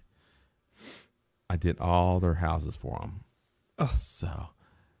charge. I did all their houses for them. Oh. So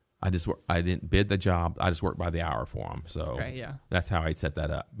I didn't bid the job. I just worked by the hour for them. So Okay, yeah. that's how I set that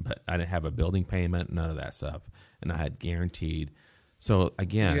up. But I didn't have a building payment, none of that stuff. And I had guaranteed. So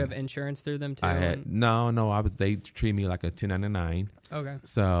again, You have insurance through them too? I had no. They treated me like a 299. Okay.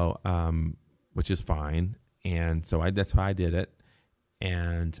 So which is fine. And so that's how I did it.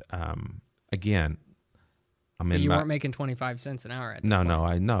 And again, But you weren't making 25 cents an hour at this no, point. no,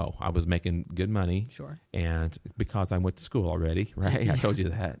 I know I was making good money. Sure. And because I went to school already, right? I told you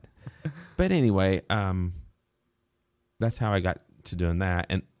that. But anyway, that's how I got to doing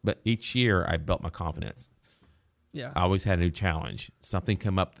that. But each year I built my confidence. Yeah. I always had a new challenge. Something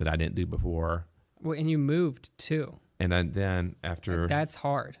come up that I didn't do before. Well, and you moved too. And then after That's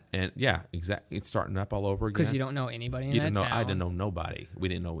hard and yeah, exactly. It's starting up all over again. because you don't know anybody in You that didn't know. town. I didn't know nobody. We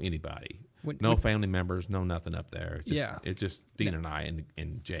didn't know anybody. What- No what- family members. No nothing up there. It's just, Yeah. It's just Dean and I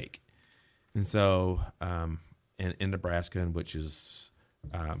and Jake. And so in Nebraska, which is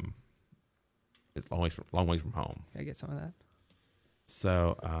it's long ways from home. Can I get some of that?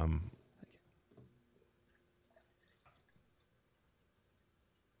 So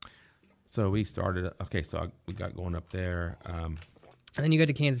so we started. Okay, so we got going up there. And then you go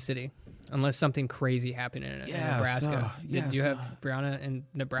to Kansas City, unless something crazy happened in Nebraska. Did you have Brianna in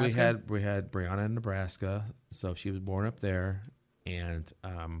Nebraska? We had Brianna in Nebraska, so she was born up there, and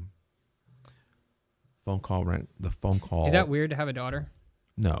phone call. Is that weird to have a daughter?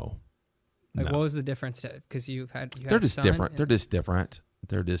 No. Like, No. what was the difference? Because you had They're a just son different. and- They're just different.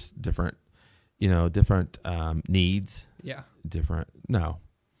 They're just different. Different needs. Yeah. Different. No,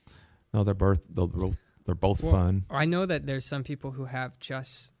 they're both Well, fun. I know that there's some people who have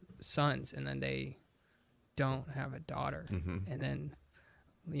just sons and then they don't have a daughter. Mm-hmm. And then,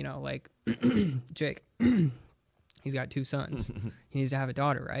 like Jake, he's got two sons. He needs to have a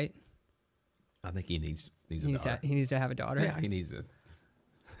daughter, right? I think he needs a He needs daughter. he needs to have a daughter. Yeah, he needs to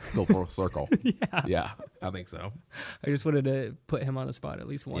go for a circle. Yeah, I think so. I just wanted to put him on the spot at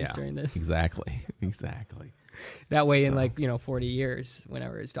least once Yeah, during this. Exactly. That way, in So- 40 years,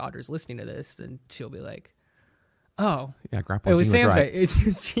 whenever his daughter's listening to this, then she'll be like, "Oh, Yeah, Grandpa it was Gene Sam's right. idea.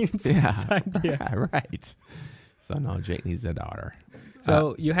 It's Gene's Yeah, idea." right. So no, Jake needs a daughter.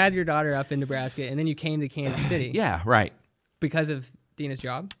 So you had your daughter up in Nebraska, and then you came to Kansas City Yeah, right. because of Dina's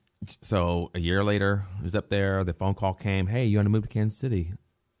job. So a year later, I was up there. The phone call came. Hey, you want to move to Kansas City?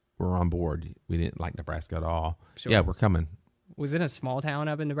 We're on board. We didn't like Nebraska at all. Sure. Yeah, we're coming. Was it a small town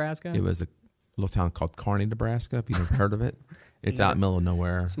up in Nebraska? It was a little town called Kearney, Nebraska. If you've never heard of it, it's out in the middle of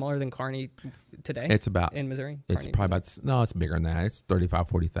nowhere. Smaller than Kearney today. It's about. in Missouri. It's Kearney, probably about. No, it's bigger than that. It's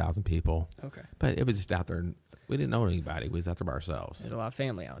 40,000 people. okay. But it was just out there. And we didn't know anybody. We was out there by ourselves. There's a lot of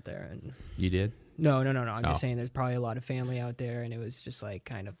family out there, and You did? no. I'm Oh. just saying there's probably a lot of family out there, and it was just like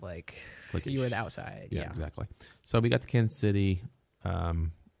kind of like Cliquish. you were the outside. Yeah, Yeah. exactly. So we got to Kansas City.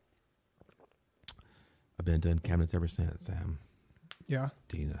 I've been doing cabinets ever since. Yeah.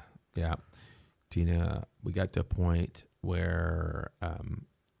 Tina. Yeah. Tina, we got to a point where,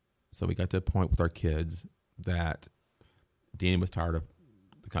 we got to a point with our kids that Dina was tired of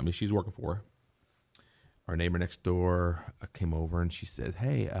the company she's working for. Our neighbor next door came over and she says,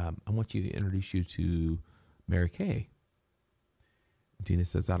 hey, I want you to introduce you to Mary Kay. Tina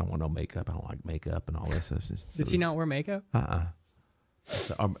says, I don't want no makeup. I don't like makeup and all this. Did she not wear makeup?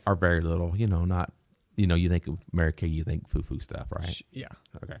 So, or very little, not, you think of Mary Kay, you think foo-foo stuff, right? Yeah.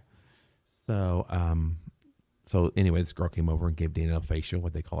 Okay. So, anyway, this girl came over and gave Dina a facial,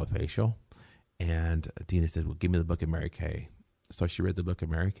 what they call a facial. And Dina said, well, give me the book of Mary Kay. So she read the book of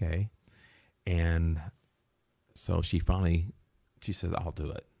Mary Kay. And so she says, I'll do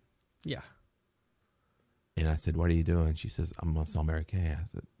it. Yeah. And I said, what are you doing? She says, I'm going to sell Mary Kay. I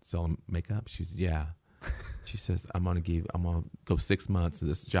said, sell makeup? She said, yeah. She says, I'm going to go 6 months to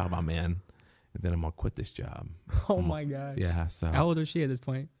this job I'm in. And then I'm going to quit this job. Oh my God. Yeah. So How old is she at this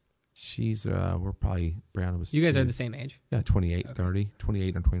point? she's, we're probably, Brianna was You guys are two. the same age. Yeah, 28, Okay. 30,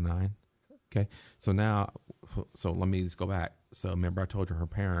 28 and 29. Okay. So now, so let me just go back. So remember I told you her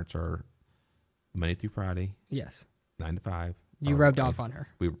parents are Monday through Friday, Yes. 9 to 5. You Or- rubbed off on her.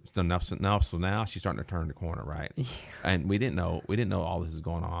 So now she's starting to turn the corner, right? Yeah. And we didn't know all this is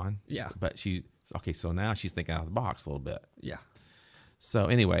going on. Yeah. But so now she's thinking out of the box a little bit. Yeah. So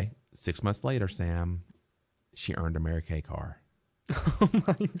anyway, 6 months later, Sam, she earned a Mary Kay car. Oh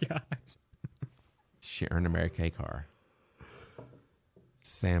my gosh. she earned a Mary Kay car.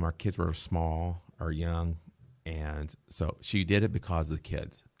 Sam, our kids were small or young, and so she did it because of the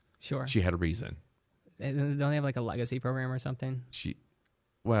kids. Sure. She had a reason. Don't they have like a legacy program or something?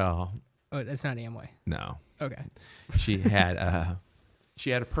 Well, Oh, it's not Amway. no. Okay. She had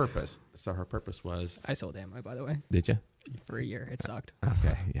a purpose. So her purpose was. I sold Amway, by the way, Did you? for a year. It sucked.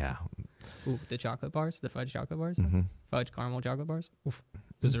 Okay. Yeah. Ooh, the chocolate bars, the fudge chocolate bars, Mm-hmm. fudge caramel chocolate bars. Oof,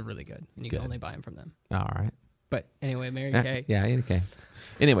 those are really good, and you Good. can only buy them from them. All right. But anyway, Mary Yeah, Kay. yeah. Okay.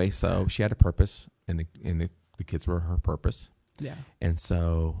 Anyway, so she had a purpose, and the kids were her purpose, Yeah. and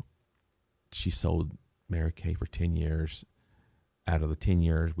so she sold Mary Kay for 10 years. Out of the 10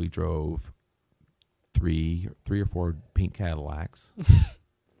 years, we drove three or four pink Cadillacs.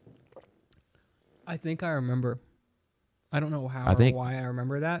 I think I remember. I don't know how I think- or why I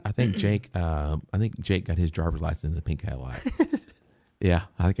remember that. I think Jake got his driver's license in a pink Cadillac. Yeah,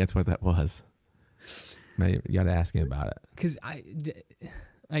 I think that's what that was. Maybe you got to ask him about it. Because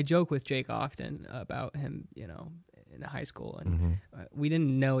I joke with Jake often about him, in high school, and Mm-hmm. we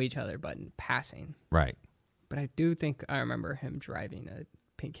didn't know each other, but in passing. Right. But I do think I remember him driving a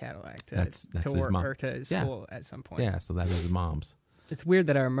pink Cadillac That's to his work mom. or to Yeah. school at some point. Yeah, so that was his mom's. It's weird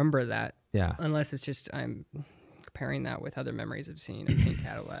that I remember that, Yeah. unless it's just I'm comparing that with other memories of seeing a pink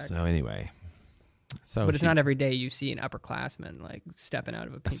Cadillac. So anyway, But it's not every day you see an upperclassman like stepping out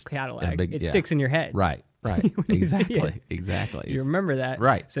of a pink Cadillac. big- It yeah. sticks in your head. right. Right. When you see it. Exactly. You remember that.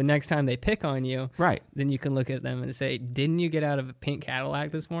 Right. So next time they pick on you, Right. then you can look at them and say, "Didn't you get out of a pink Cadillac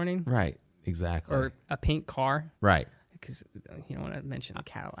this morning, Right. Exactly. or a pink car?" right. Because you don't want to mention a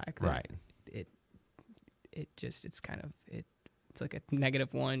Cadillac. that Right. It's kind of it's like a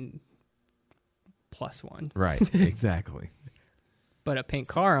 -1 +1. Right. Exactly. But a pink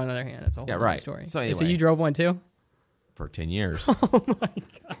car, on the other hand, it's a whole Yeah, other right. story. So So anyway. you drove one too? For 10 years. Oh my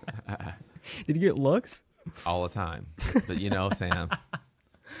god! Did you get looks? All the time. But Sam,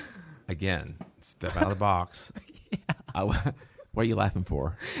 again, step out of the box. What are you laughing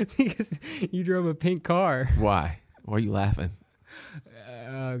for? Because you drove a pink car. Why? Why are you laughing?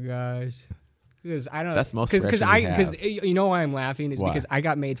 Oh gosh. Because I don't. That's the most Because expression we have. you know why I'm laughing is Why? because I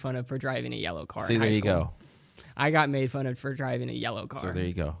got made fun of for driving a yellow car. See, in there high you school. go. I got made fun of for driving a yellow car. So there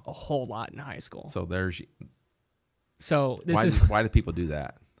you go. A whole lot in high school. So there's So this why, is why do people do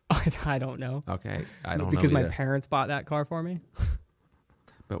that? I don't know. Okay, I don't Because know my either. parents bought that car for me.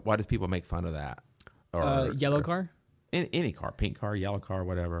 But why does people make fun of that? Or Yellow car? any car, pink car, yellow car,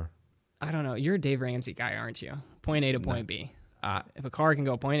 whatever. I don't know. You're a Dave Ramsey guy, aren't you? Point A to point B. If a car can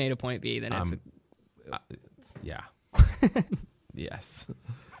go point A to point B, then it's Yeah. Yes.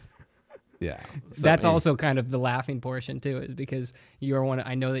 Yeah. So that's also kind of the laughing portion too, is because you're one.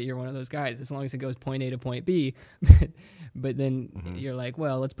 I know that you're one of those guys. As long as it goes point A to point B, but then you're like,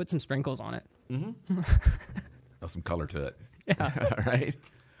 well, let's put some sprinkles on it. some color to it. Yeah. All right.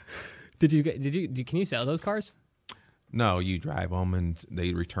 Can you sell those cars? No, you drive them and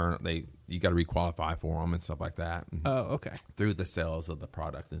they return. You got to requalify for them and stuff like that. And Oh, okay. through the sales of the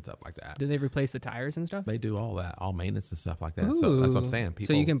product and stuff like that. Do they replace the tires and stuff? They do all that, all maintenance and stuff like that. So that's what I'm Ooh. saying.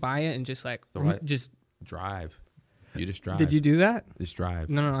 People So you can buy it and just like So what? just. drive. You just drive. Did you do that? just drive?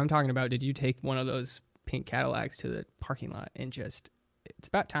 No. I'm talking about. Did you take one of those pink Cadillacs to the parking lot and just? It's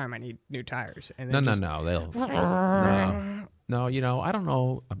about time I need new tires. And then No. They'll no. I don't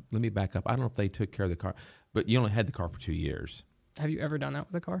know. Let me back up. I don't know if they took care of the car, but you only had the car for 2 years. Have you ever done that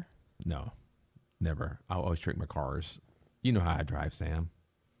with a car? No, never. I always treat my cars. You know how I drive, Sam.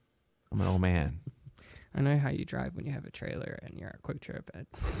 I'm an old man. I know how you drive when you have a trailer and you're at Quick Trip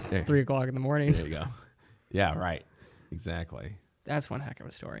at There, 3:00 in the morning. there you go. Yeah, right. Exactly. That's one heck of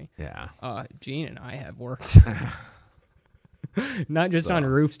a story. Yeah. Gene and I have worked not just on So-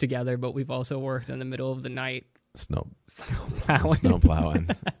 roofs together, but we've also worked in the middle of the night Snow plowing plowing.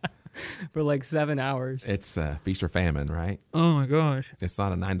 for like 7 hours. It's feast or famine, right? Oh my gosh. It's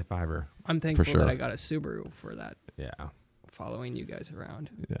not a 9 to 5er. I'm thankful sure. that I got a Subaru for that, Yeah. following you guys around.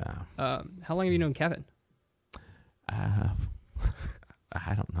 Yeah. How long have you known Kevin? I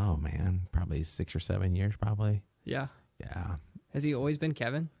don't know, man. Probably 6 or 7 years, probably. Yeah. Yeah. Has he always been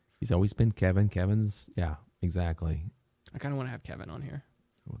Kevin? He's always been Kevin. Kevin's, yeah, exactly. I kind of want to have Kevin on here.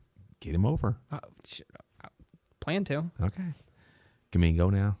 Get him over. Plan to. Okay. Can we go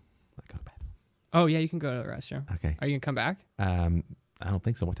now? Go to bed. Oh, yeah, you can go to the restroom. Okay. Are you going to come back? I don't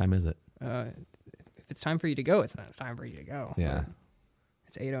think so. What time is it? If it's time for you to go, it's not time for you to go. Yeah.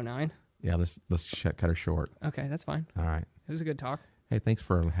 It's 8:09. Yeah, let's cut her short. Okay, that's fine. All right. It was a good talk. Hey, thanks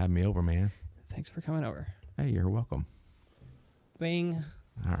for having me over, man. Thanks for coming over. Hey, you're welcome. Bing.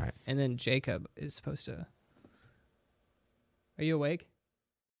 All right. And then Jacob is supposed to... Are you awake?